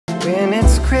When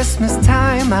it's Christmas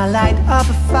time, I light up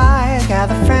a fire,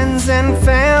 gather friends and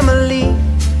family,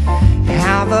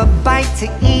 have a bite to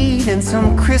eat and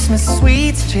some Christmas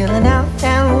sweets, chilling out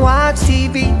and watch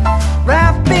TV,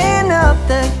 wrapping up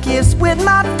the gifts with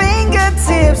my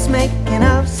fingertips, making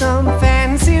up some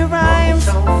fancy rhymes.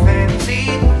 So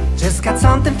fancy. Just got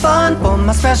something fun for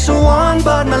my special one,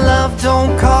 but my love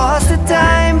don't cost a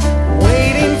dime.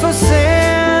 Waiting for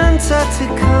Santa to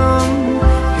come,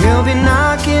 he'll be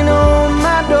knocking on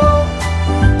my door.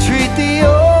 Treat the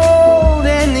old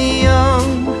and the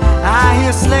young, I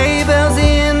hear sleigh bells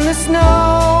in the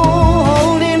snow.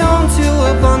 Holding on to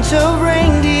a bunch of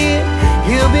reindeer,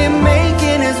 he'll be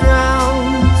making his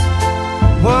rounds,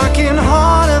 working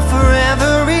harder for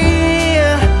every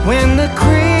year. When the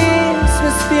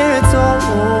Christmas spirit's all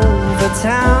over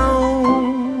town.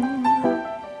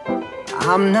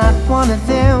 I'm not one of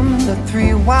them, the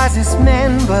three wisest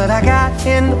men, but I got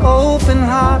an open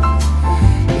heart.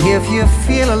 If you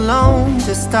feel alone,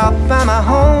 just stop by my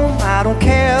home. I don't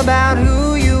care about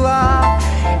who you are.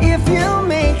 If you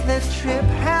make the trip,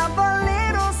 have a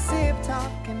little sip,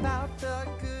 talking about the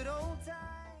good old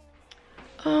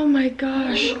times. Oh my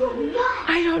gosh,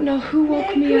 I don't know who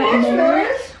woke me up more,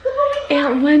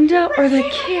 Aunt Linda or the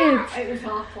kids. It was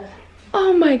awful.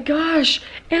 Oh my gosh,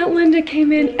 Aunt Linda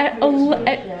came in at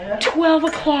 12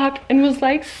 o'clock and was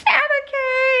like, Santa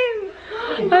came!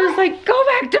 I was like, go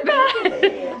back to bed.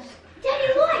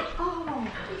 Daddy, look! Oh,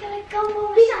 we got a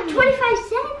gumbo. We got 25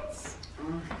 cents.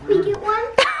 We get one.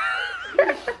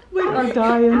 We are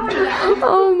dying.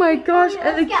 Oh my gosh,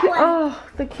 and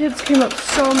the kids came up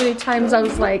so many times. I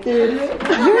was like, you're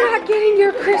not getting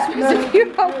your Christmas if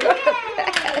you don't go to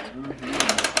bed.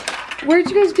 Where'd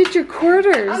you guys get your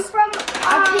quarters? I'm from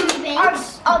our piggy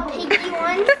banks. Our piggy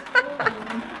ones.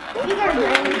 We got a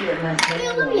grand. Hey,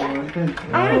 Olivia. I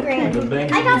want a grand.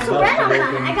 I got some red on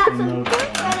that. I got some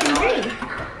red and green.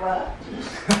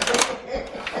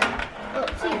 Oh,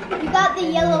 see, you got the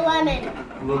yellow lemon.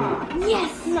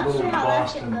 Yes. I'm not sure how that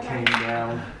should look.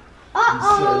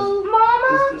 Uh-oh,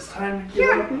 Mama. It's time to get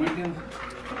up. We can.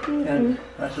 And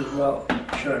I said, well,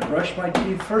 should I brush my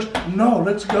teeth first? No,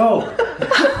 let's go.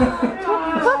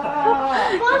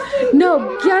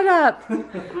 No, get up.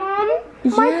 Mom?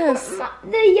 Yes.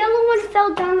 The yellow one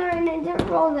fell down there and it didn't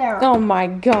roll there. Oh my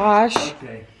gosh.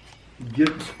 Okay. Get.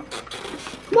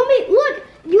 Mommy, look.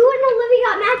 You and Olivia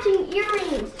got matching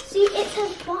earrings. See, it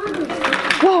says Bonnie.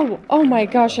 Whoa. Oh my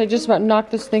gosh, I just about knocked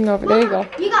this thing over. There you go.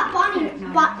 You got Bonnie.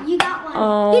 You got one.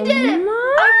 Oh, you did it.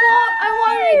 I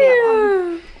wanted to get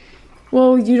one.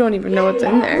 Well, you don't even know what's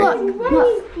in there. Look.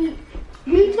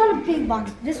 He's got a big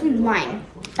box. This one's mine.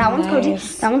 That one's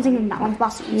Cody's. That one's England. That one's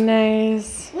Boston.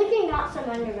 Nice. Lincoln got some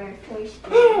underwear toys.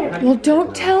 Well,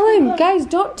 don't tell him. Guys,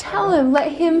 don't tell him.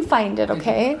 Let him find it,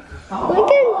 okay? Lincoln,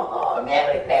 you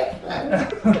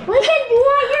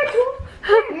want your toy?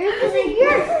 Yours is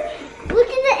yours. Look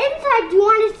in the inside. Do you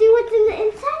want to see what's in the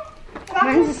inside?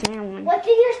 Mine's the same one. What's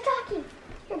in your stocking?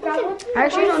 I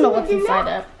actually don't know what's inside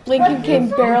it. Lincoln came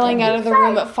barreling out of the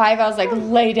room at 5. I was like,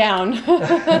 lay down.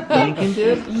 Lincoln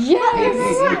did? Yes.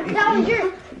 That was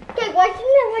yours. Okay, what's in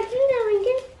there? What's in there,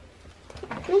 Lincoln?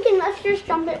 Lincoln, let's just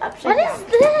jump it upside down.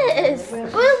 What is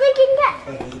this? What did Lincoln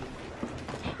get?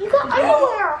 You got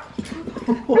underwear.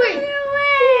 Wait.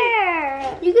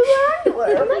 Underwear. You can wear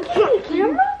underwear. Am I getting a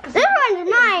camera? This one's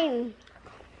mine.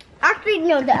 Actually,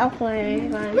 no, the elf one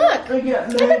is mine. Look. What did I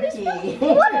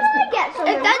get? So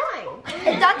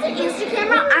If that's an Insta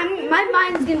camera, my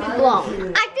mind's gonna be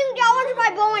blown. I think that one's my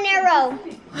bow and arrow.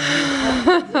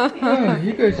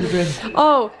 You guys have been.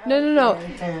 Oh, no.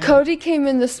 Cody came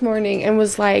in this morning and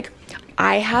was like,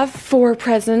 I have 4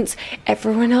 presents.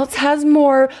 Everyone else has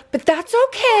more, but that's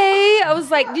okay. I was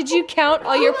like, did you count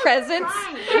all your presents?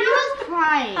 I was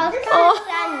crying.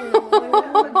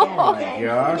 Oh my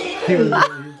gosh. Kids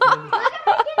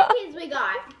we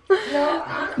got.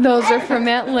 Those are from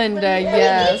Aunt Linda, Each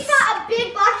yes. got a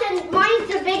big box and mine's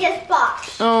the biggest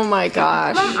box. Oh my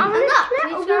gosh. I'm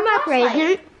gonna open my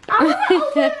present. I'm gonna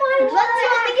open mine. Let's see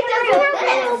what we can do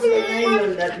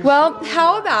with this. Well,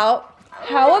 how about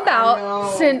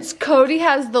since Cody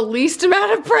has the least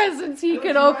amount of presents, he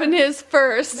can open his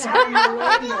first. Hey, there's a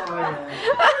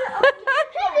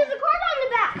card on the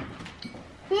back.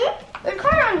 There's a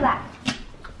card on the back.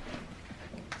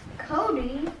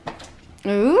 Cody.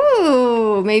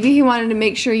 Ooh, maybe he wanted to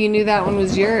make sure you knew that one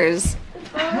was yours.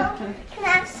 Can I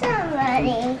have some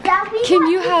money? Can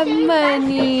you have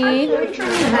money?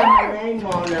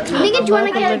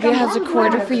 Olivia has a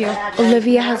quarter for you.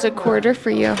 Olivia has a quarter for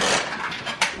you.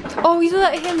 Oh, you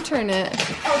let him turn it.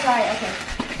 Oh, sorry, okay.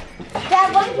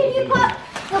 Dad, what can you put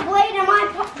the blade of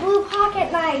my blue pocket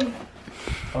knife.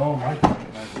 Oh, my God.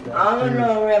 I don't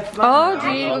know if Oh, do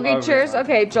you go get yours?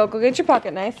 Okay, Joe, go get your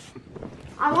pocket knife.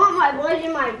 I want my blade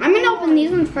in my. I'm gonna open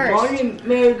these ones first. Morning,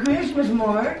 Merry Christmas,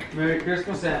 Mark. Merry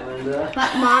Christmas, Aunt Linda.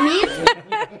 But mommy's, me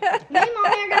and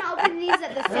mommy are gonna open these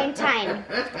at the same time.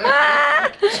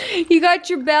 You got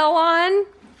your bell on?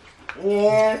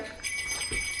 Yeah.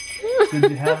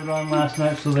 Did you have it on last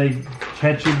night so they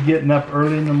catch you getting up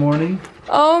early in the morning?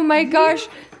 Oh my gosh.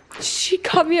 She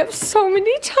got me up so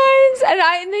many times,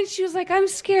 and then she was like, "I'm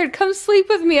scared. Come sleep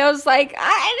with me." I was like,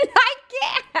 I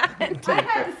can't. I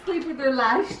had to sleep with her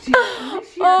last year.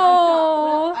 This year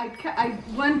Oh.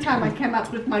 one time I came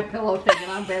up with my pillow thinking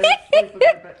I'm better sleep with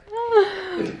her, but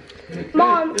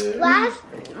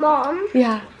Mom,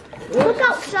 Yeah. look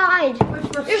outside.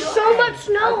 There's so much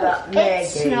snow. It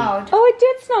snowed. Oh, it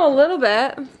did snow a little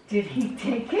bit. did he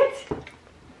take it?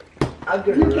 I'll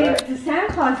give You it gave back. it to Santa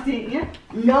Claus, didn't you?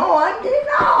 No, I did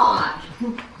not.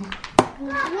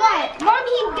 What? Mom,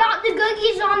 he got the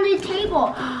cookies on the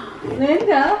table.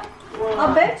 Linda,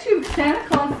 I'll bet you Santa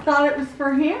Claus thought it was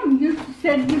for him. You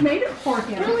said you made it for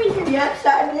him. Yes,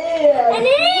 I did. And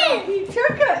it is. He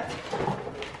took it.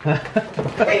 Oh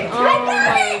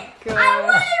my I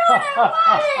wanted what I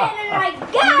wanted, and I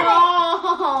got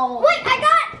it. Wait, I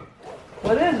got.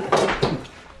 What is it?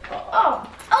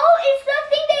 Oh, it's the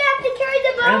thing they have to carry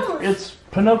the bones. It's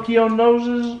Pinocchio nose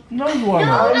warmer.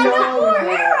 No, that's not more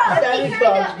arrows. Santa They carry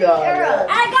Claus the got arrows. it.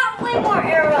 I got way more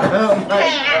arrows. Oh my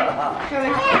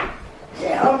God.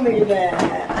 Tell me that.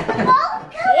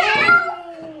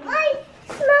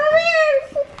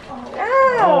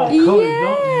 Oh, Cody, don't,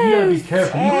 you gotta be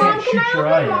careful. You Mom, can't can shoot I your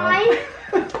open eye out. mine?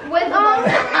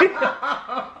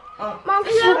 Mom,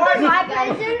 can you open my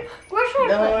present? Where should I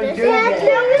Don't put this? do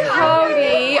that.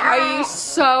 Cody, are you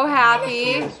so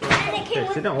happy? And it came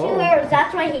with sit two down. Whoa. arrows.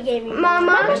 That's why he gave me.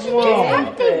 Mama, how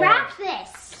did they wrap this?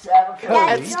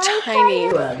 It's tiny.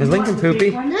 Is Lincoln poopy?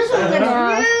 This one looks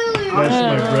really. That's my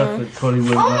breath that Cody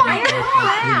wouldn't Oh let my me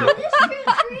God! This is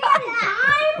three at a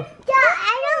time. Yeah, I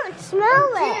don't smell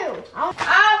it.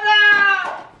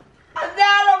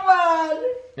 Another one.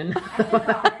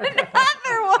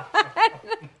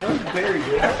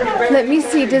 Let me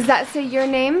see. Does that say your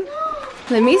name?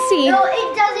 Let me see. No,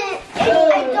 it doesn't. I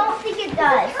don't think it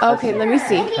does. Okay, let me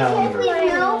see. Can you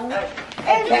please no?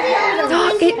 It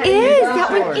is. That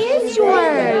one is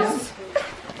yours.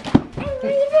 I'm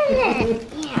reading it.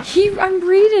 I'm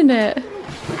reading it.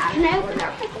 Can I open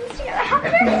our presents here?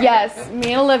 Yes,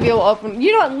 me and Olivia will open.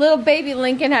 You know what? Little baby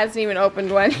Lincoln hasn't even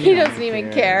opened one. He doesn't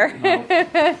even care.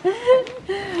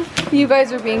 You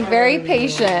guys are being very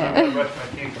patient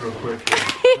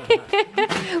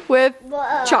with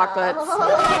chocolates.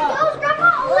 Those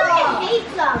Grandma Olivia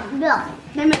hates them. No,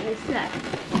 they make me sick.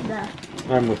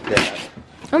 I'm with Dad.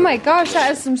 Oh my gosh,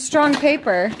 that is some strong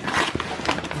paper.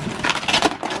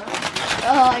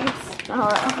 Oh, I can smell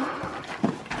it.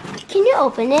 Can you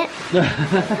open it?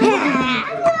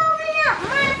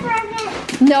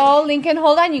 No, Lincoln,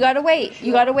 hold on. You gotta wait.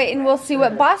 You gotta wait, and we'll see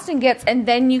what Boston gets, and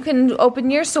then you can open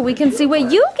yours so we can see what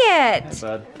you get.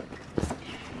 Bud.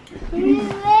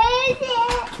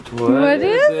 What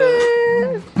is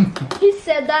it? He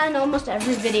said that in almost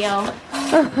every video.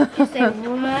 He said,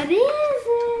 "What is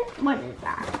it? What is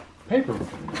that? Paper.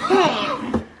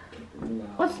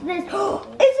 What's this? It's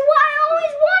what I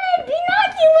always wanted.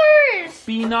 Binoculars.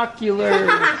 Binoculars.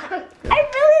 I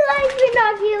really like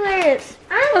binoculars.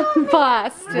 I love it.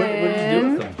 Boston. What did you do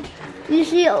with them? You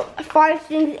see far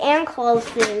things and close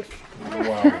things.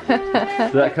 Wow.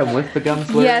 Does that come with the gum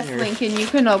slit? Yes, Lincoln, you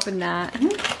can open that.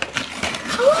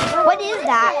 What is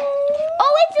that?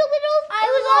 Oh, it's a little.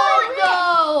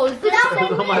 That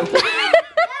was on my list.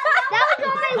 That was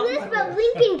on my list, but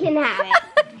Lincoln can have it.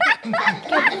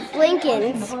 It's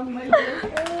Lincoln's.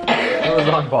 It was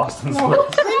on Boston's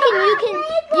list. Lincoln,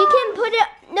 you can put it.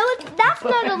 No, that's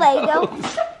not a Lego.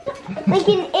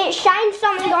 Lincoln, it shines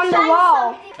something on the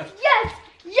wall. Yes,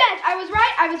 I was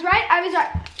right.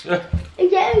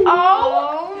 Again.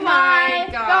 Oh my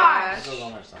gosh.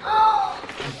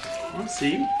 Let's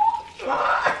see.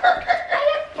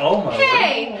 Oh my.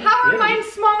 Hey, how are mine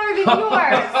smaller than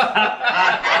yours?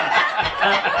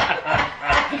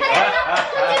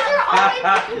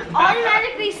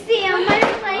 Automatically see them.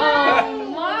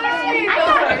 Oh my,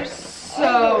 those are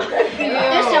so cute.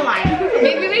 They're still mine.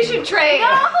 Maybe we should trade.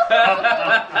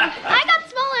 I got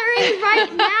smaller earrings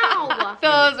right now.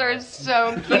 Those are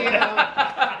so cute.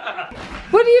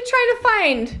 What are you trying to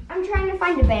find? I'm trying to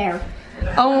find a bear.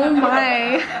 Oh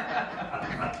my.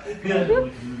 I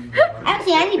don't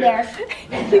see any bears.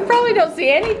 You probably don't see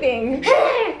anything.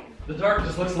 The dark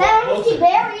just looks a I don't see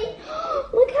Barry.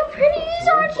 Look how pretty these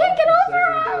are. I can't get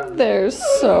over them. They're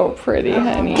so pretty,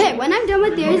 honey. Okay, when I'm done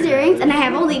with these earrings, and I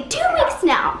have only 2 weeks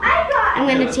now, I'm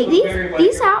going to take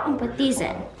these out and put these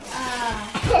in.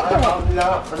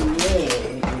 Not for me.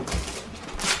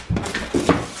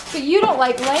 But you don't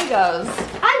like Legos.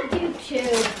 I do too.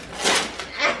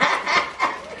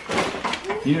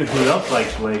 You know who else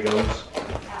likes Legos?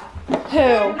 Who?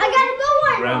 I gotta go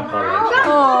one. Grandpa likes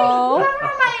Oh. Remember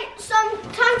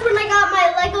sometimes when I got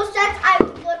my Lego sets, I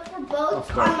looked for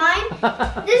both on mine.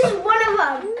 This is one of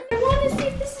them. I want to see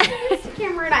if this is an Insta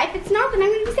camera or not. If it's not, then I'm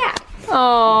gonna be sad.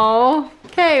 Oh.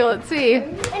 Okay, let's see.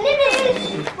 And it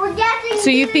is. We're guessing. So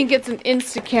you think it's an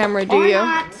Insta camera, do or you?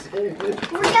 not. We're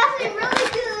guessing really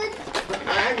good.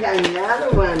 I got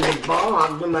another one that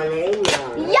Bob with my name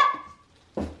on it.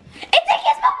 Yep. It's a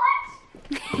Gizmo Watch.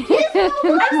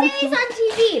 I've seen these on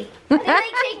TV. They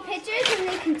like take pictures and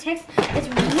they can text. It's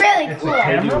really cool.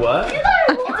 Can you what?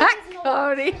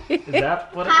 Cody. Is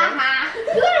that what it is? I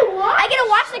gotta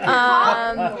watch the call.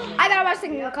 I gotta watch the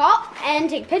call and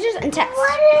take pictures and text.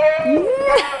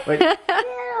 Wait.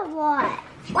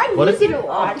 What is it to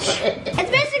watch?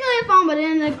 It's basically a phone, but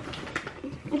in a.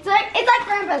 It's like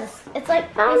Grandpa's. It's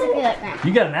like basically like Grandpa's.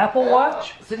 You got an Apple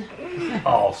Watch?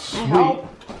 Oh, sweet.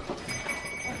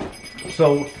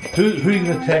 So, who are you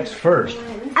gonna text first?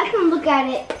 I can look at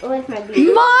it with my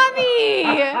baby. Mommy!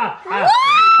 What?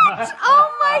 Oh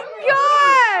my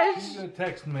gosh! Who's gonna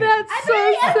text me? That's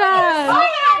so sad.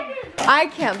 I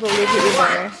can't believe it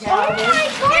either. Oh my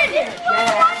god! This is what I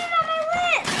wanted on my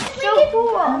list. So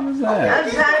cool. Who's that?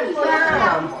 Upside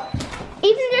down.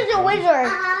 Ethan, there's a wizard.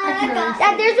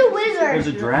 Dad, there's a wizard. There's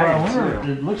a dragon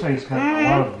too. It looks like it's got a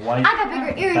lot of white. I got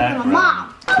bigger earrings than my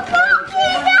mom.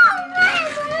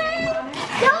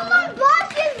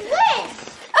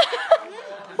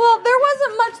 Well, there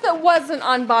wasn't much that wasn't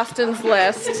on Boston's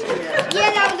list. Yeah,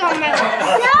 that was on my list.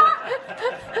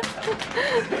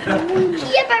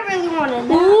 Yep, I really wanted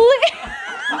that.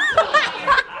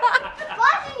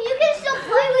 Boston, you can still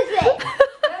play with it.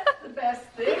 That's the best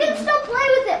thing. You can still play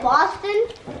with it, Boston.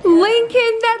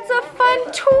 Lincoln, that's a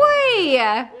fun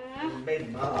toy.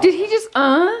 Did he just,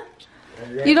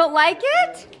 You don't like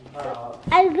it?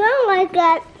 I don't like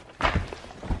that.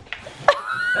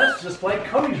 That's just like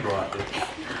Cody's rocket.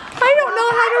 I don't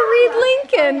know how to read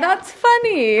Lincoln. That's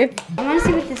funny. I want to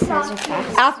see what this says real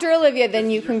fast. After Olivia, then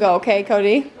you can go, okay,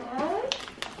 Cody?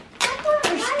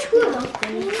 There's 2 of those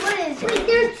things. What is it? Wait,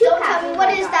 there's 2 happening. What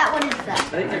is that? What is that? I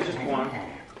think there's just one.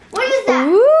 What is that?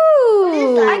 Ooh. What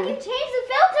is that? I can change the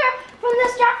filter from the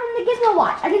strap from the Gizmo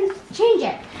watch. I can change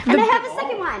it. And I have a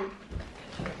second one.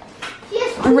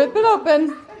 Yes. Rip it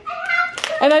open.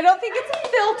 And I don't think it's a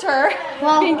filter.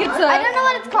 Well, I think it's I don't know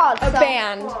what it's called. a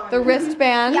band. The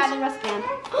wristband. Yeah, the wristband.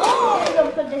 I'm gonna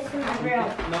put this in my room.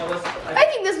 I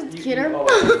think this one's cuter.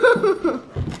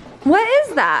 What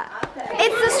is that?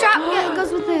 It's the strap that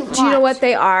goes with the watch. Do you know what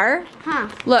they are? Huh.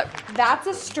 Look, that's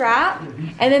a strap,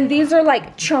 and then these are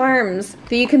like charms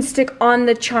that you can stick on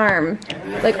the charm,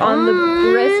 like on the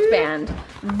wristband.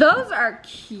 Those are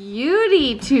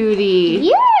cutie tootie.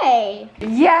 Yay!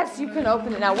 Yes, you can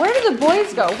open it now. Where do the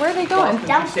boys go? Where are they going?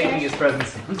 He's taking his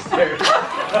presents downstairs.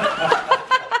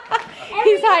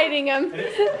 He's hiding them.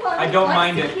 I don't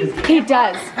mind it. He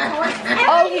does.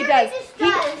 Oh, he does.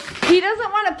 He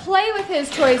doesn't want to play with his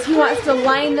toys. He wants to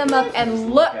line them up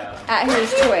and look at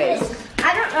his toys.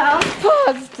 I don't know.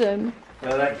 Boston.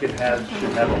 Now that should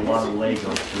have a lot of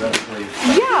Legos. So that's really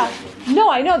Yeah. No,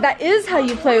 I know. That is how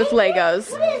you play with Legos.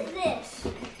 What is this?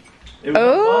 It was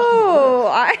Oh,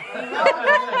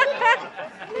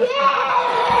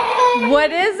 Yay!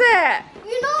 what is it?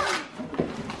 You know.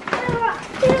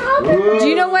 Do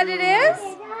you know what it is?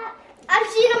 I've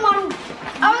seen them on.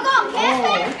 Oh my god,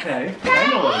 camping. okay. I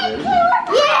know what it is.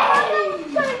 Yeah!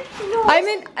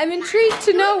 I'm intrigued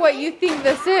to know what you think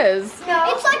this is.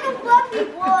 It's like a fluffy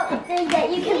ball thing that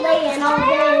you can lay in all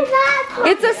day.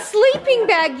 It's a sleeping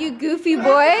bag, you goofy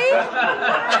boy.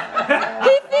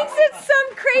 He thinks it's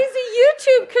some crazy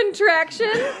YouTube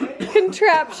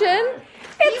contraption.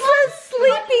 It's a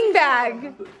sleeping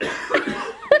bag.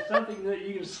 Something that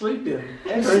you can sleep in.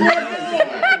 He's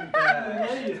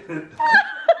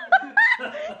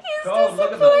Oh,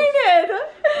 look at those. disappointed.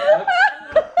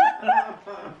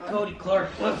 Cody Clark,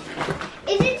 look.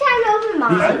 Is it time to open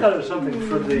mine? I thought it was something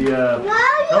for the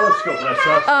telescope when I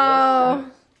saw it. Oh.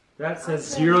 That says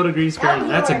 0 degrees Fahrenheit.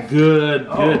 That's a good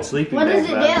sleeping What bag. does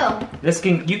it do? This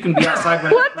you can be outside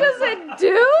when What does it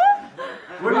do?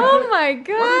 Where do you Oh put- my Where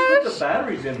do you put gosh. the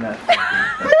batteries in that?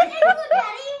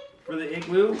 for the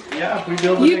igloo. Yeah, we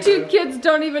build YouTube kids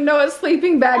don't even know what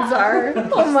sleeping bags are.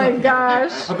 Oh my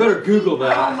gosh. I better Google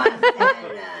that.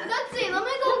 Let's see, let me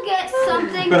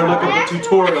something. Better look at the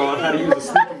tutorial on how to use a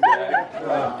sleeping bag.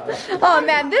 Oh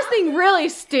man, this thing really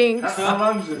stinks. How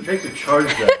long does it take to charge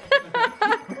that?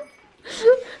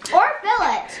 Or fill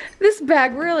it. This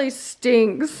bag really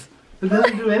stinks. It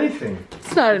doesn't do anything.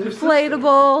 It's not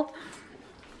inflatable.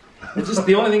 It's just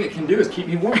the only thing it can do is keep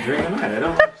me warm during the night. I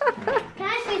don't. Can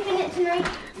I sleep in it tonight?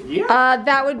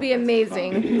 That would be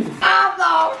amazing. Oh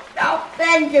no, no,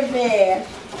 Benjamin.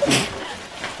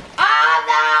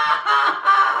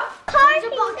 Oh Cardi,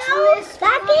 go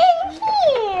back in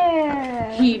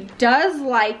here. He does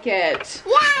like it.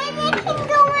 Yeah, and it can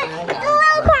go in. The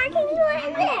little car can go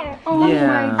in there. Oh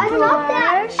Yeah. I love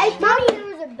that. I thought there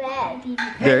was a bed.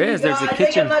 There is. There's a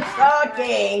kitchen.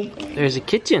 talking. There's a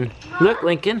kitchen. Look,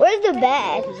 Lincoln. Where's the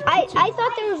bed? I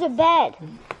thought there was a bed.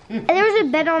 And there was a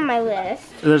bed on my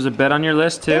list. There's a bed on your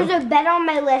list There too. was a bed on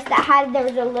my list that had there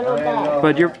was a little bed.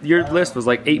 But your list was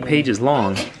like 8 pages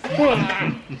long. You give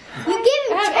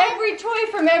I have every toy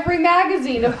from every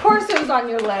magazine. Of course it was on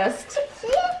your list.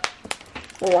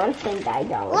 one thing I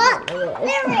don't. Look, there is a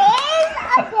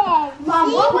bed.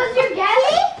 Mom, what was your guess?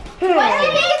 What's the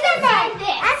biggest bed?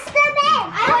 That's the bed. I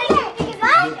don't even think it's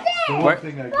that's it. What?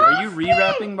 Are you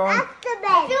rewrapping, Barn? That's the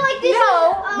bed. I feel like this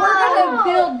We're gonna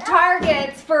build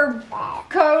targets for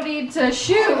Cody to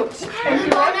shoot. And you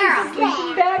want your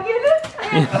sleeping bag in it?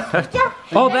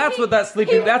 Oh, that's what that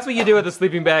sleeping. That's what you do with the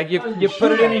sleeping bag. You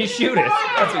put it in and you shoot it.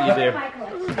 That's what you do.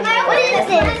 What is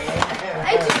this?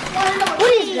 I just want to know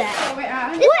what is that? What?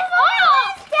 Oh,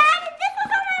 Dad, this was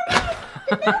on my list. The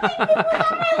building thing was on my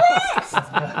list.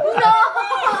 No.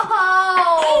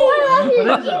 Even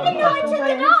though I took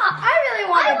it off. I really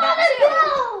wanted that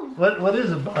too. What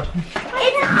is it, Bob?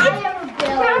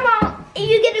 Grandma,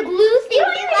 you get a glue thing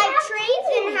in like trains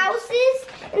and houses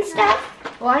and stuff.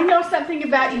 Well, I know something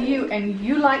about you, and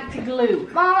you like to glue.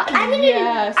 Mom, I'm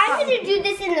Yes. gonna do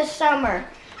this in the summer,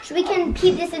 so we can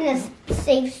keep this in a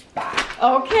safe spot.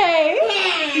 Okay.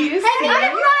 You What is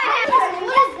that?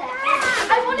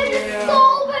 I wanted this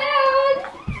so bad.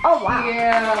 Oh wow.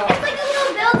 Yeah. It's like a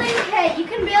little building kit. You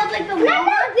can build like a wall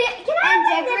and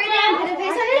decorate it and put a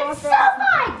face on it. It's so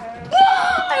fun. I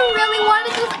really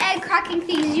wanted those egg cracking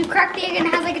things. You crack the egg and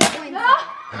it has like a toy.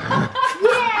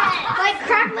 Yeah, like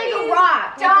crack like a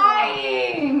rock.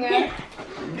 Dying.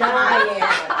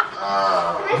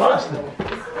 Boston.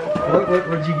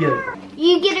 Where'd you get it?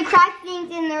 You get to crack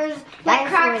things and there's like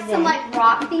cracks some like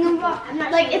rock thing.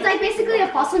 Like it's like basically a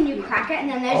fossil and you crack it and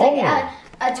then there's like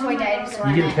a toy dinosaur.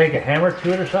 You get to take a hammer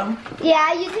to it or something?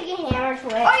 Yeah, you take a hammer to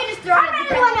it. Or you just throw it at the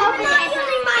ground. I'm not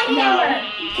using my hammer.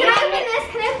 Can I open this?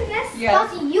 Can I open this? Yes.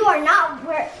 Kelsey, you are not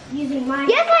using mine.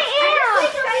 Yes, I am.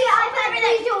 Please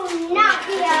do not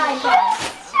be on iPad.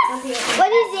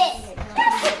 What is it?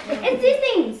 It's these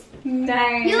things.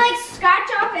 Nice. You like scratch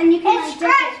off and you can like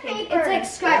scratch paper. It's like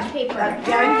scratch paper.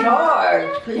 Got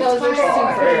cards. Those are super.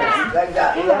 I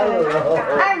got I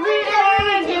really don't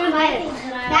want to do it.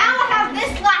 Now I have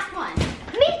this last one.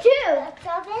 Me too.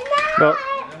 Well,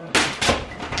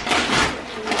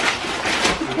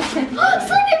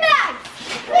 Sleeping bag.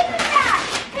 Sleeping bag.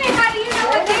 Hey, how do you know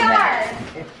what they are?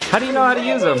 how do you know how to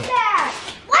use them?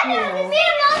 What? Me and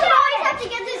Melvin always have to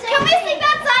get this. Can we sleep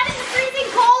outside in the freezing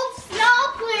cold snow,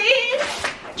 please?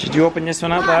 Should you open this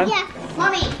one up, Dad? Yeah.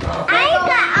 Mommy, don't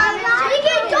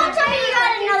tell me you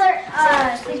got another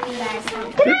sleeping bag.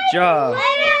 Good job.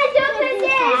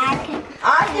 I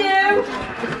do.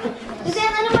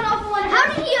 How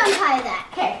did he untie that?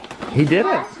 Okay. He did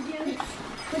it.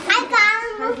 I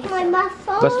gotta remove my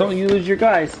muscle. Let's don't use your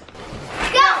guys.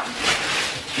 Go!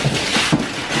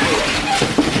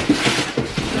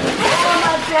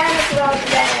 Santa Claus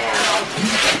down.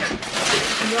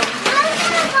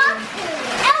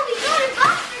 We go to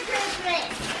Boston Christmas.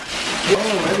 I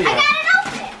got an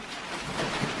outfit.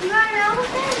 You got an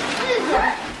outfit?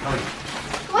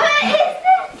 What is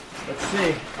this? Let's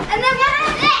see. And then what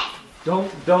is this?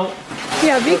 Don't.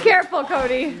 Yeah, be careful,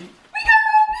 Cody.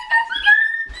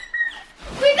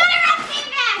 We got our outfit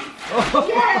back.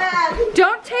 Yeah.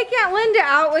 Don't take Aunt Linda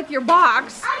out with your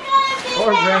box. I got a bean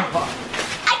Or bag. Grandpa.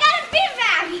 I got a bean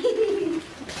bag.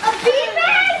 A bean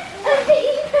bag? A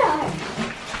bean bag.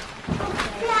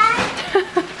 Dad?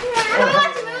 Can we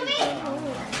watch a movie?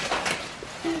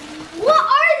 What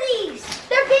are these?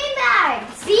 They're bean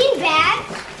bags. Bean bags?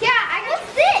 Yeah, I got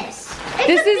this.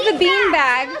 This is the bean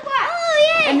bag. Look what?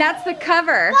 Oh, yeah. And that's the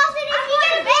cover. Boston, if you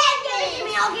get a bag, give it to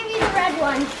me. I'll give you the red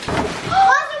one.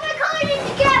 Boston, what color did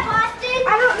you get, Boston?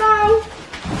 I don't know.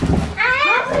 I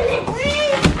have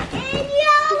green and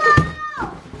yellow.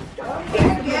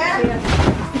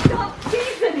 Stop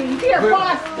teasing him. Here,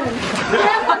 Boston.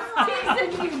 Grandma's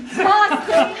teasing you,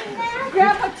 Boston.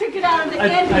 Grandpa took it out of the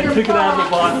end of your took it out of the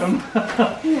bottom. Can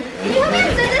you help me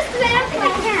do this because I don't think I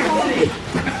can.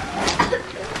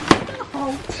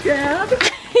 Oh, Chad.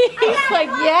 He's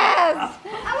like, yes.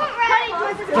 I want red. Do you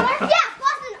want this color? Yeah,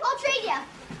 Boston, I'll trade you.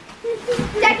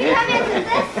 Dad, can you help me do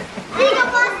this? There you go,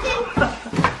 Boston.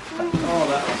 Oh,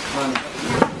 that was fun.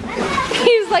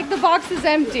 He's like, the box is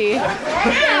empty.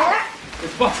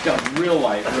 This box got real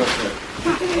light real quick.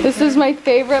 This is my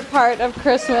favorite part of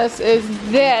Christmas is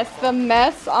this, the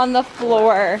mess on the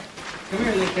floor. Come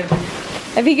here, Lincoln.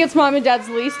 I think it's Mom and Dad's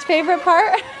least favorite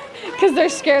part because they're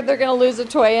scared they're going to lose a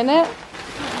toy in it.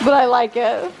 But I like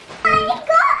it.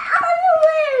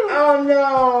 Oh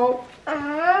no.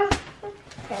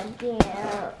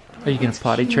 Are you gonna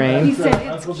potty train?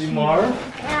 Uncle DeMar?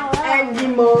 Andy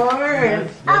Moore.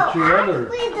 That's your other.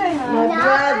 My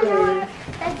brother.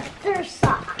 They're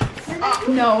socks.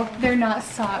 No, they're not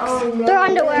socks. Oh no. They're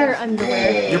underwear. They're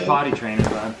underwear. You're potty training,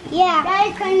 bud. Yeah.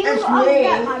 Guys, can you That's open me.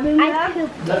 that one? I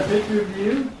pooped. Is that picture of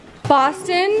you?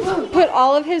 Boston put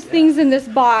all of his things in this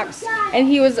box and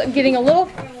he was getting a little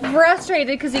frustrated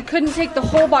because he couldn't take the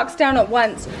whole box down at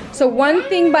once. So one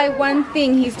thing by one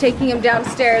thing he's taking them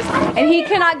downstairs and he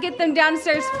cannot get them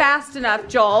downstairs fast enough,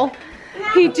 Joel.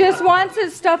 He just wants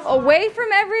his stuff away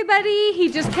from everybody. He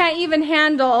just can't even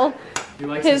handle He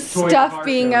likes his toy stuff car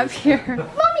being shows. up here.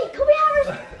 Mommy, can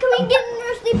we get in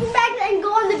our sleeping bags and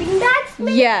go on the bean bags?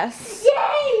 Yes.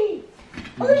 Yay!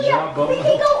 Oh yeah, we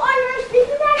can go on our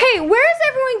sleeping bags. Hey, where's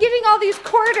everyone getting all these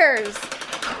quarters?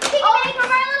 Piggy bank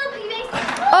from our little piggy bank.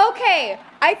 Okay,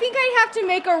 I think I have to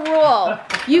make a rule.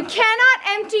 You cannot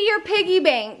empty your piggy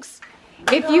banks.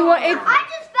 If you want, if I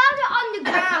just found it on the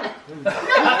ground. No,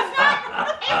 it's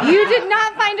not. you did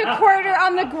not find a quarter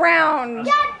on the ground.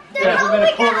 Dad, there's Yeah, no we've been way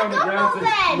a quarter to on the go ground since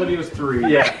then. Lydia was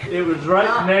 3. Yeah, it was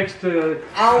right next to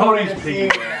I Cody's wanna piggy see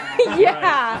bank.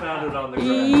 Yeah. Found it on the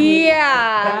ground.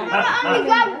 Yeah. On the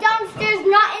ground downstairs,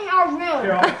 not in our room.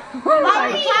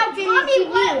 Mommy, what do we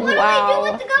do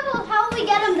with the gumballs? How will we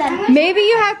get them then? Maybe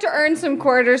you have to earn some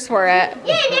quarters for it.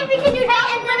 Yeah, maybe we can do that.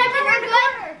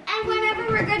 And whenever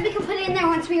we're good, we can put it in there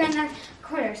once we run the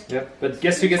quarters. Yep, but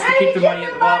guess who gets to keep the money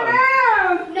at the bottom?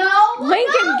 No.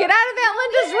 Lincoln, get out of Aunt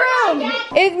Linda's room.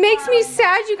 It makes me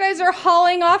sad you guys are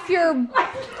hauling off your... I'm like,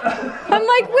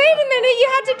 wait a minute, you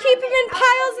had to keep them in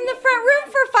piles in the front room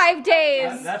for 5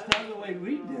 days. That's not the way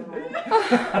we did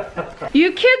it.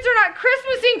 You kids are not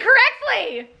Christmasing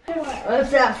correctly.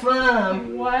 What's that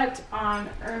from? What on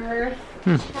earth?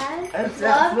 What's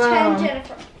that from?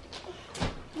 Jennifer.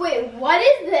 Wait, what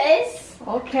is this?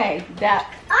 Okay, that's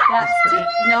to,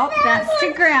 nope, that's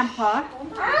to Grandpa.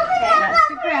 That's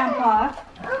to Grandpa.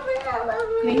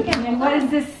 Lincoln, and what does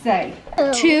this say?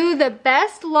 To the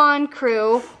best lawn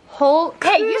crew,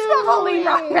 Hey, you spelled Hoellein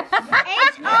wrong.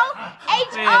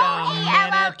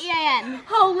 Hoellein.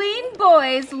 Hoellein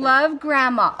boys love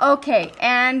Grandma. Okay,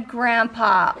 and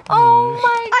Grandpa. Oh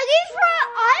my.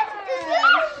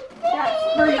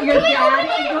 That's for your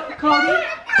daddy, Cody.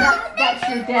 That's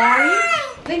your daddy.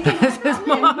 This is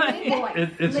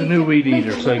mine. It's a new weed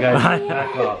eater, so you guys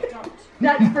back off.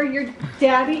 That's for your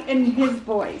daddy and his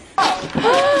boys.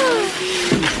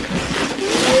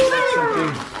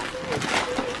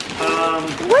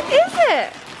 What is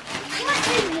it?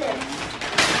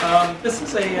 This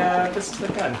is a gun. This is a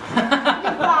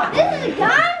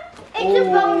gun? It's a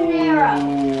bow and arrow.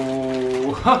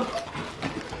 Oh.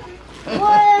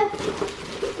 What?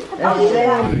 That's Is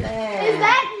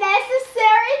that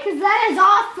necessary? Because that is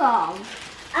awesome.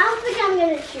 I don't think I'm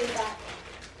going to shoot that.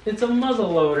 It's a muzzle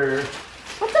loader.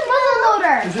 What's a muzzle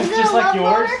loader? Is this it just a like love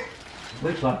yours? loader?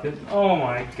 Looks like it. Oh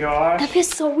my gosh. That feels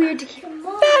so weird to keep them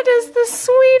on. That is the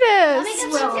Let me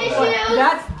sweetest. get some tissues.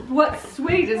 That's what's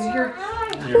sweet is your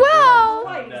Well,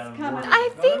 coming. I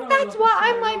think that's what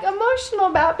I'm like emotional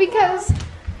about because,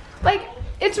 like,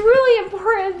 it's really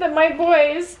important that my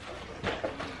boys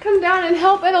come down and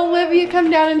help, and Olivia come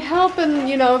down and help, and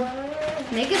you know,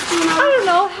 Make it I don't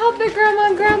know, help their grandma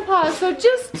and grandpa. So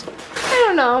just, I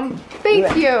don't know.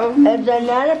 Thank you. There's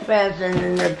another present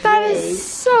in the tree. That is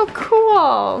so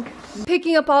cool.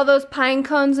 Picking up all those pine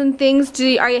cones and things.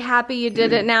 Are you happy you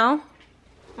did it now?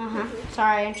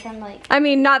 Sorry, I'm trying to like. I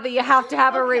mean, not that you have to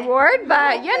have a reward,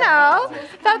 but you know,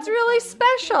 that's really How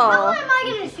special. am I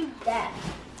going to shoot that?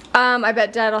 I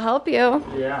bet Dad'll help you.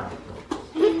 Yeah.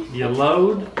 You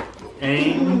load,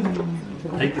 aim,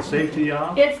 take the safety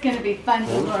off. It's going to be fun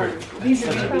to learn. These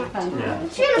are going to be fun to learn. Yeah.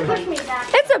 She's going to push me back.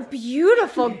 It's a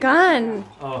beautiful gun.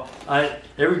 Oh,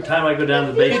 every time I go down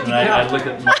to the basement, I look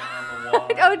at mine on the wall.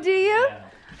 Oh, do you?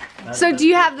 Yeah. So do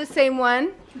you have the same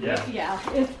one? Yeah. Yeah,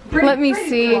 it's pretty, Let me pretty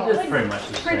see. cool. It's pretty much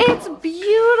the same. It's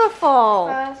beautiful.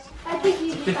 I think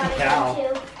you just 50 got cal.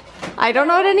 it too. I don't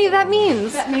know what any of that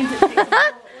means. That means it takes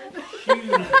Huge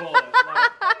bullet.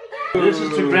 This is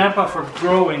to Grandpa for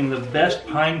growing the best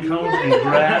pine cones and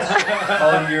grass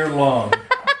all year long.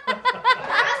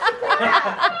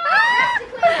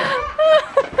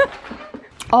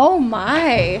 Oh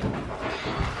my.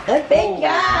 A big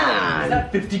gun. Is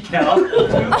that 50 cal?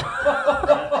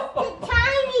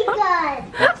 Tiny gun.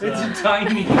 It's a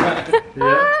tiny gun.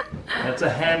 Yeah, that's a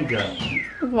handgun.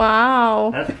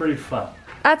 Wow. That's pretty fun.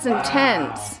 That's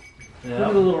intense. Look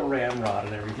at the little ramrod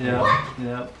and everything.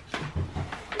 Yeah.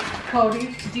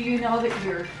 Cody, do you know that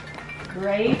your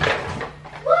great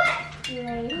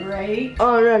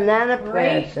Oh, no, not a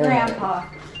great present. grandpa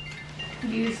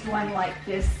used one like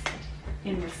this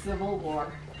in the Civil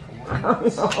War?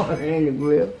 Oh, in the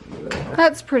grip.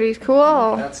 That's pretty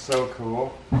cool. That's so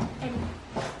cool.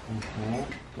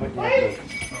 Where's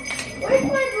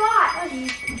my rod?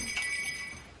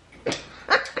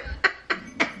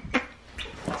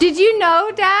 Did you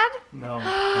know, Dad? No.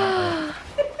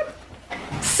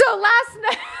 So last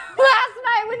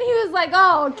night when he was like,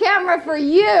 "Oh, camera for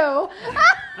you."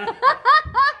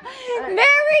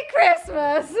 Merry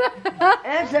Christmas.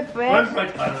 That's a Where's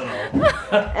present. my, I don't know.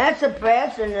 That's a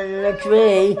present in the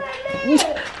tree.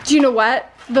 Do you know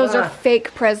what? Those are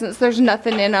fake presents. There's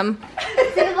nothing in them.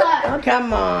 Oh,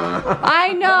 come on.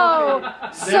 I know.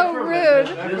 So rude.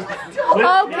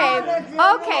 Okay.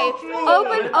 Okay.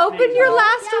 Open your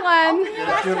last one.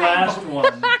 That's your last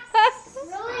one.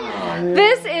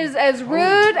 This is as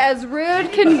rude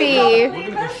can be.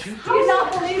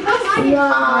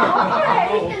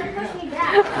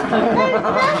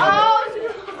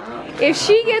 If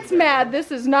she gets mad,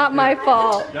 this is not my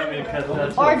fault. Got me a cut.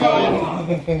 That's Or it.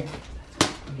 Dave.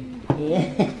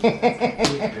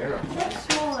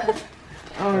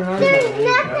 Oh, no. There's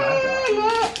nothing in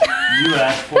it. You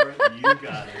asked for it, you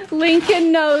got it.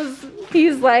 Lincoln knows.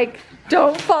 He's like,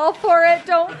 don't fall for it,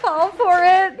 don't fall for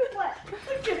it.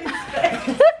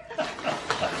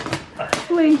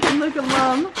 Lincoln, look at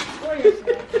Mom.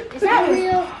 Is that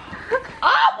real?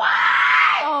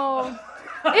 Oh,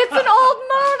 it's an old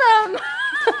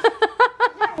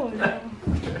modem.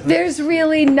 There's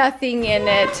really nothing in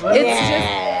it.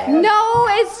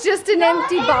 It's just an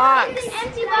empty box. An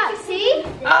empty box, see?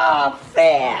 Oh,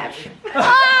 fish.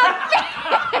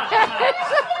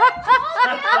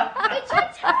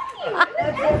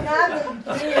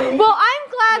 Well, I'm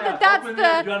glad that that's Open the.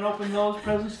 that gun, open those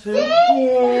presents too.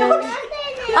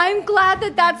 I'm glad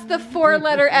that that's the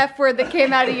 4-letter F word that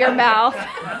came out of your mouth.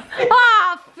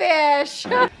 Ah, fish.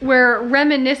 We're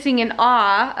reminiscing in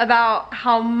awe about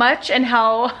how much and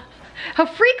how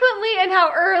frequently and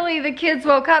how early the kids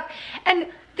woke up. And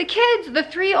the kids, the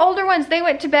 3 older ones, they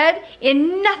went to bed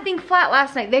in nothing flat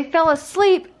last night. They fell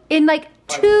asleep in like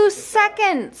 2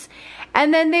 seconds.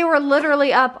 And then they were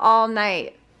literally up all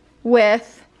night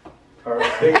with... I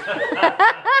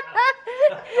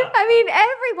mean,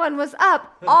 everyone was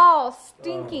up all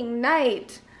stinking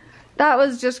night. That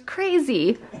was just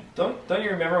crazy. Don't you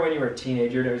remember when you were a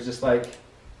teenager and it was just like,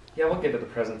 yeah, we'll get to the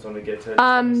presents when we get to it.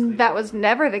 That was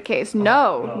never the case.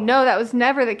 No, that was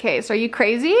never the case. Are you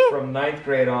crazy? From 9th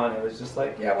grade on, it was just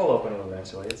like, yeah, we'll open them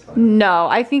eventually. It's fine. No,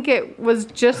 I think it was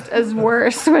just as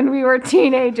worse when we were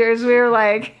teenagers. We were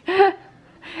like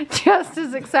just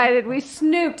as excited. We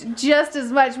snooped just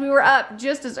as much. We were up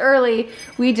just as early.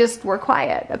 We just were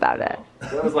quiet about it.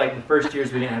 That was like the first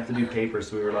years we didn't have to do papers,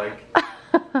 so we were like,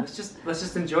 let's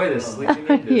just enjoy this sleeping in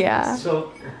business. Yeah.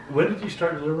 So, when did you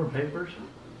start delivering papers?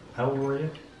 How old were you?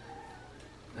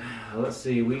 Let's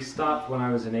see, we stopped when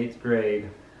I was in 8th grade.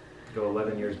 Go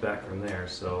 11 years back from there,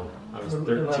 so I was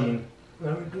 13.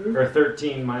 Or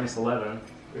 13 minus 11.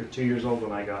 We were 2 years old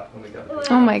when we got the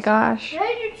Oh my gosh.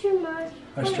 Too much.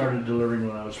 I started delivering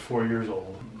when I was 4 years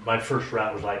old. My first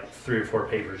route was like 3 or 4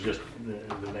 papers, just the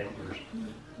neighbors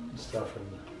and stuff, and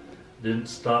didn't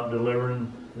stop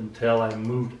delivering until I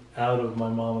moved out of my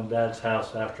mom and dad's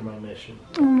house after my mission.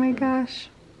 Oh my gosh.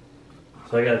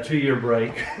 So I got a 2-year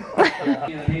break.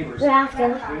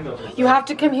 You have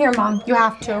to come here, Mom. You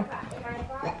have to.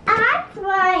 That's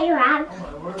why you have.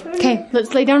 Okay,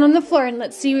 let's lay down on the floor and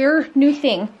let's see your new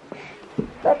thing.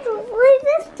 Let's leave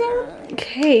this down.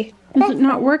 Okay. Is it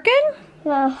not working?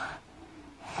 No.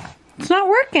 It's not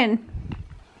working.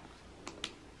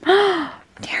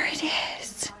 There it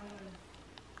is.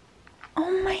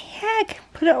 Oh my heck.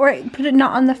 Put it right. Put it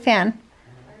not on the fan.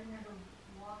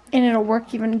 And it'll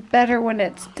work even better when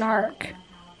it's dark.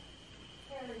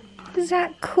 Is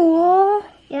that cool?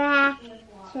 Yeah.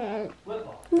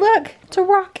 Look, it's a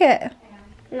rocket.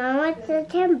 No, it's a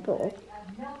temple.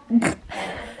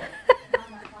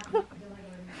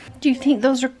 Do you think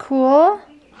those are cool?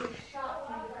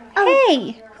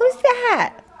 Hey, who's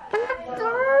that?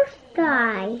 First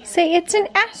guy. Say it's an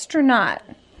astronaut.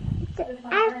 The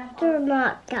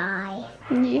astronaut guy.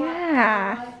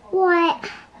 Yeah. What?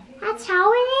 That's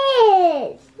how it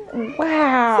is. See,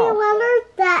 Wow. remember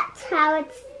that's how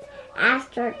it's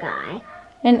astro guy.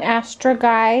 An astro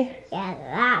guy. Yeah,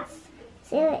 that's.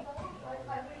 See it?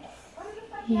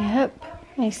 Yep.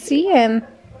 I see him.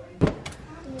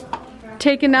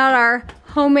 Taking out our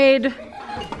homemade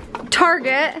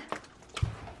target.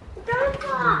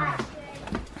 Grandpa.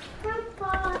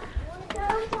 Grandpa.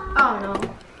 Grandpa. Oh no.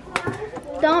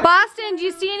 Don't. Boston, do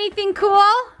you see anything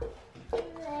cool?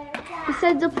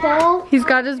 Besides the pole. He's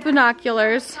got his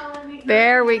binoculars.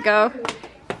 There we go.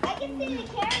 I can see the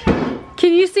camera.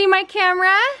 Can you see my camera?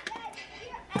 I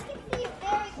can see it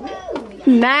very close.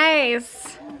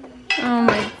 Nice. Oh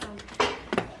my.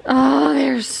 Oh,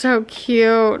 they're so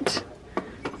cute.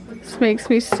 This makes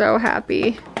me so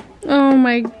happy. Oh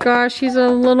my gosh, he's a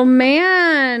little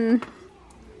man.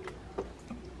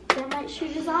 That might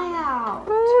shoot his eye out.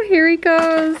 Oh, here he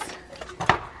goes.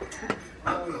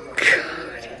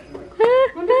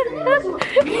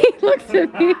 He looks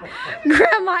at me.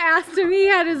 Grandma asked him, he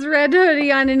had his red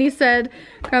hoodie on, and he said,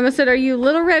 Grandma said, are you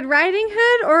Little Red Riding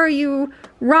Hood or are you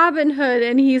Robin Hood?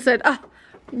 And he said, oh,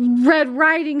 Red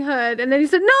Riding Hood. And then he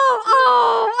said, no,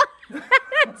 oh!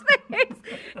 His face.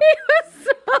 He was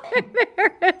so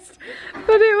embarrassed.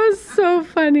 But it was so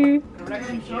funny.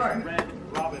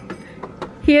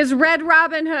 He is Red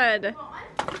Robin Hood.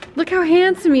 Look how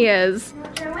handsome he is.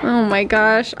 Oh my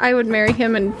gosh, I would marry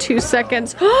him in 2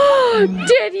 seconds.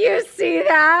 Did you see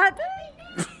that?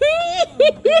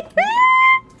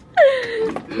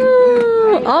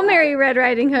 Oh, I'll marry Red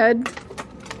Riding Hood.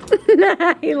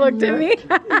 He looked at me.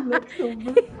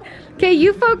 Okay,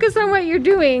 you focus on what you're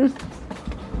doing.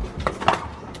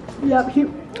 Yep,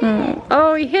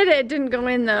 Oh, he hit it. It didn't go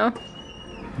in though.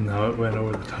 No, it went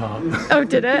over the top. Oh,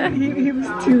 did it? he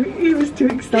was too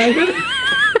excited.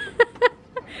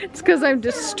 It's because I'm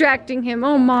distracting him.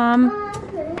 Oh, Mom.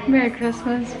 Merry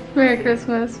Christmas. Merry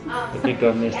Christmas. I think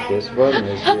I missed this one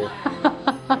this year.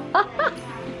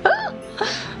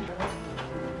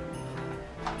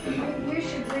 You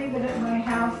should leave it at my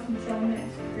house until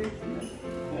next Christmas.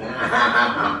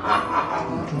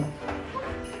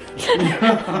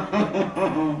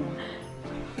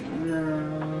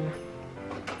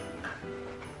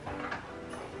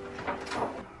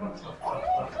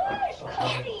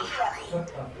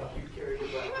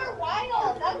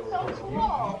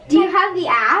 Do you have the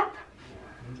app?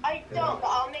 I don't, but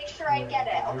I'll make sure I get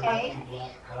it, okay?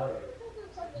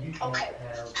 Okay.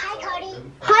 Hi, Cody.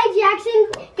 Hi,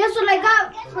 Jackson. Guess what I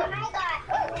got? Guess what I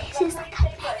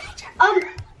got?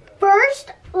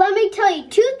 First, let me tell you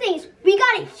 2 things. We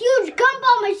got a huge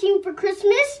gumball machine for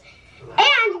Christmas, and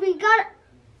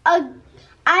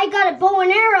I got a bow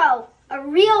and arrow, a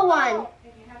real one.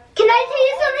 Can I tell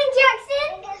you something, Jackson?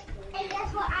 And guess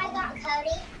what I got,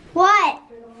 Cody? What?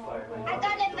 I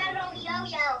got a metal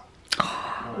yo-yo.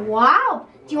 Wow.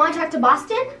 Do you want to talk to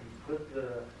Boston?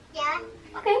 Yeah?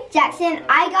 Okay. Jackson,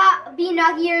 I got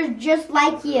binoculars just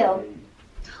like you.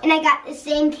 And I got the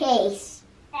same case.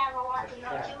 Have a what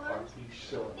binoculars?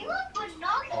 You want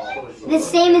binoculars? The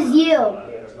same as you.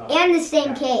 And the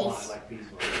same case. You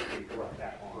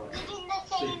mean the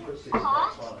same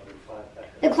cloth?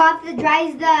 The cloth that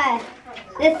dries the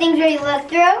things where you look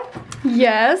through?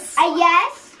 Yes.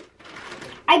 Yes.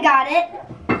 I got it.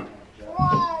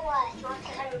 Whoa, you want to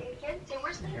have Lincoln? Say,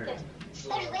 where's Lincoln? There's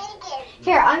Lincoln.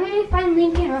 Here, I'm going to find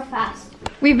Lincoln real fast.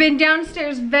 We've been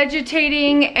downstairs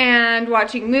vegetating and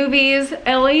watching movies.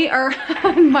 Ellie, or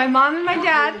my mom and my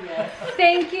dad,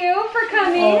 thank you for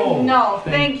coming. Oh, no,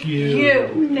 thank you.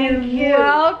 Thank you.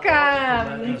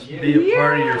 Welcome. Be a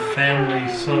part of your family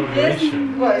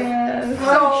celebration.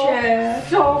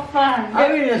 So fun.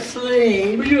 I was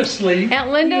asleep. Were you asleep?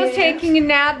 Aunt Linda's taking a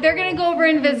nap. They're gonna go over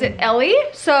and visit Ellie.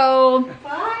 So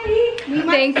Bye.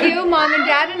 thank you, Mom and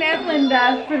Dad and Aunt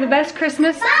Linda, for the best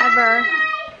Christmas ever.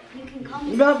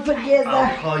 Don't forget I'll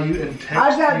that. call you and text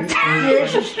I got you.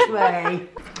 dishes tray.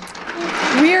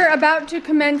 We're about to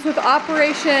commence with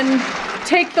Operation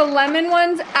Take the Lemon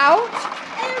Ones Out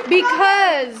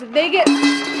because they get...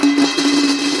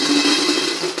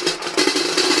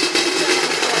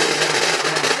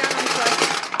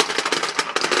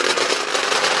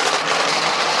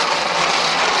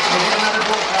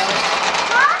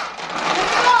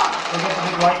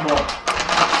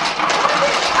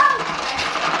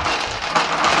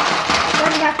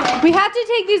 We have to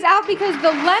take these out because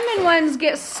the lemon ones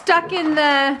get stuck in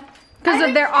the, because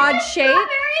of their odd shape.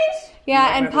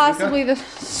 Yeah, and possibly the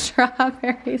strawberries.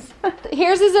 strawberries.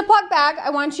 Here's a Ziploc bag. I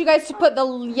want you guys to put the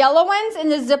yellow ones in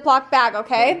the Ziploc bag,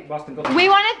 okay? We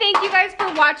want to thank you guys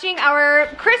for watching our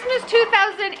Christmas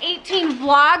 2018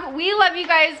 vlog. We love you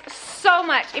guys so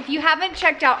much. If you haven't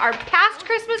checked out our past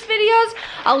Christmas videos,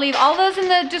 I'll leave all those in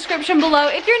the description below.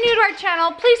 If you're new to our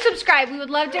channel, please subscribe. We would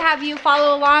love to have you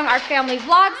follow along our family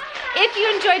vlogs. If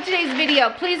you enjoyed today's video,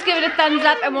 please give it a thumbs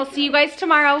up and we'll see you guys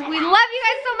tomorrow. We love you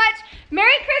guys so much.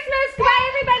 Merry Christmas. Goodbye,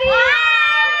 everybody. Bye.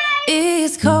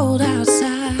 It's cold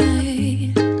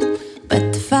outside,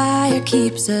 but the fire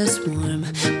keeps us warm.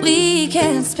 We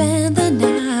can spend the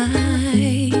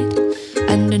night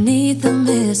underneath the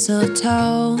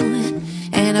mistletoe.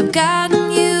 And I've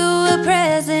gotten you a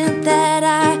present that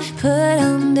I put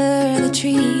under the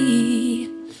tree.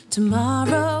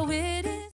 Tomorrow